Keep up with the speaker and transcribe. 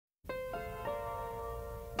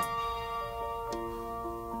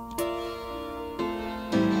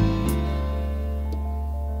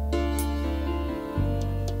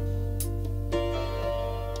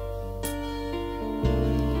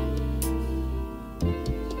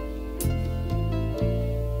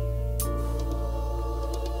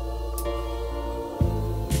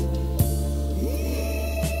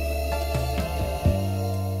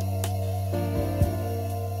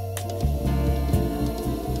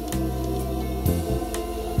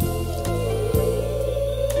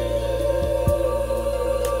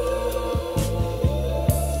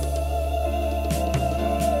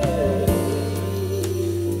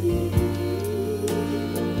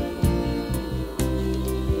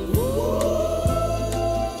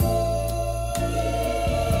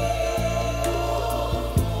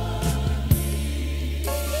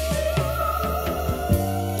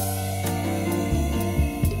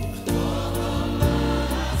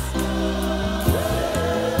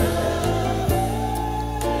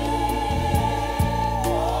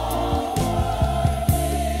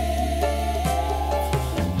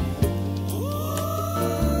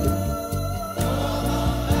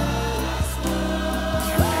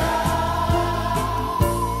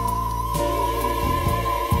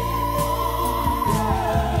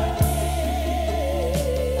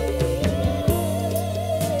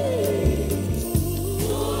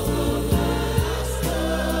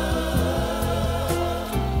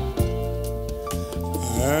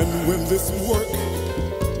when this work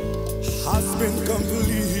has been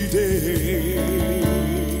completed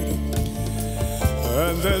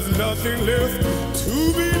and there's nothing left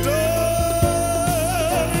to be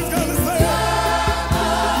done, he's gonna say,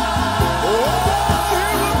 oh, he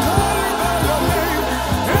will call you by your name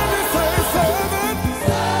and he say, servant,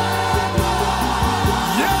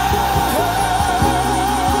 yes,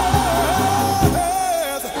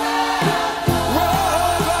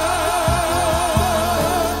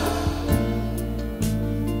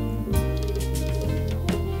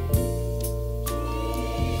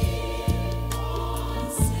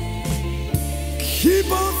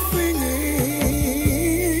 keep on singing.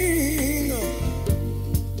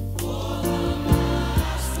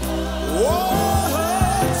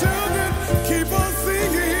 Oh, children, keep on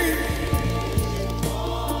singing.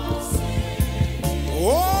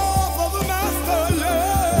 Oh, for the master,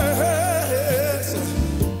 yes.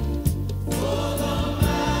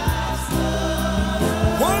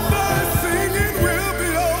 One day singing will be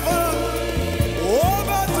over. Oh,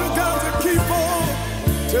 but you got to keep on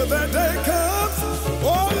till that day comes.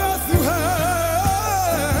 Oh, yes, you have.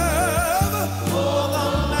 For the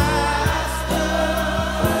master.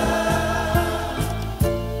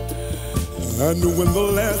 And when the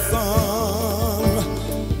last song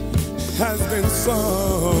has been sung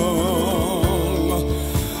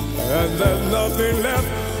and there's nothing left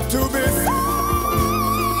to be said,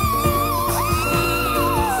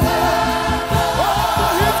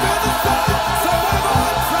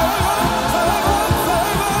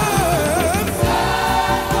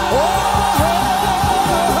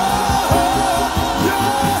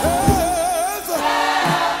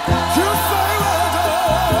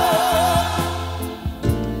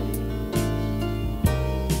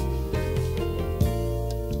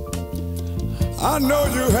 I know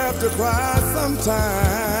you have to cry sometimes,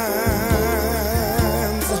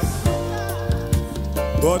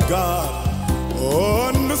 but God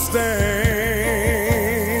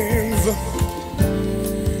understands.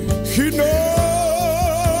 He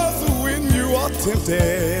knows when you are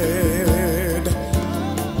tempted.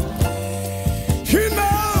 He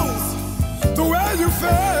knows the way you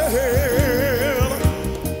fail.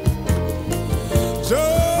 Just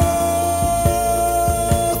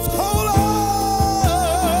hold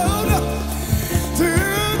on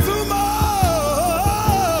till tomorrow.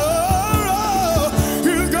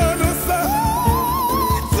 He's gonna say,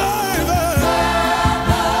 Simon,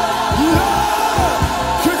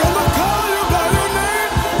 yeah. He's gonna call you by your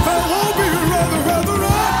name. There won't be another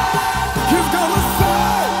resurrect. He's gonna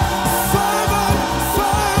say, Simon,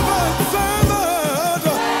 Simon, Simon,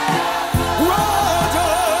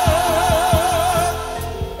 Roger.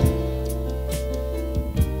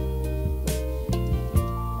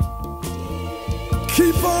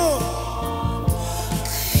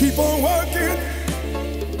 Keep on working.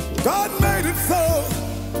 God made it so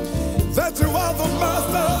that you are the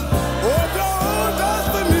master of your own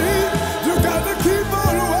destiny. You got to keep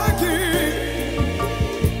on working.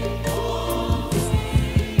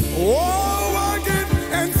 Oh, working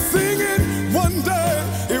and singing. One day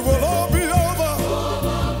it will all be over.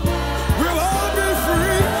 We'll all be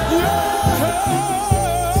free. Yeah.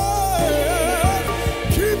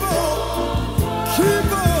 Keep on,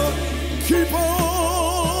 keep on, keep on.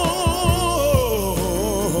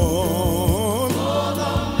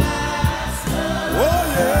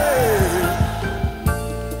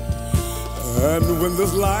 And when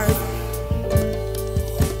this life,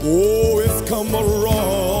 oh, it's come a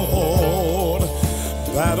road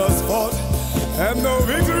that has fought and no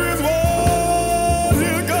victory.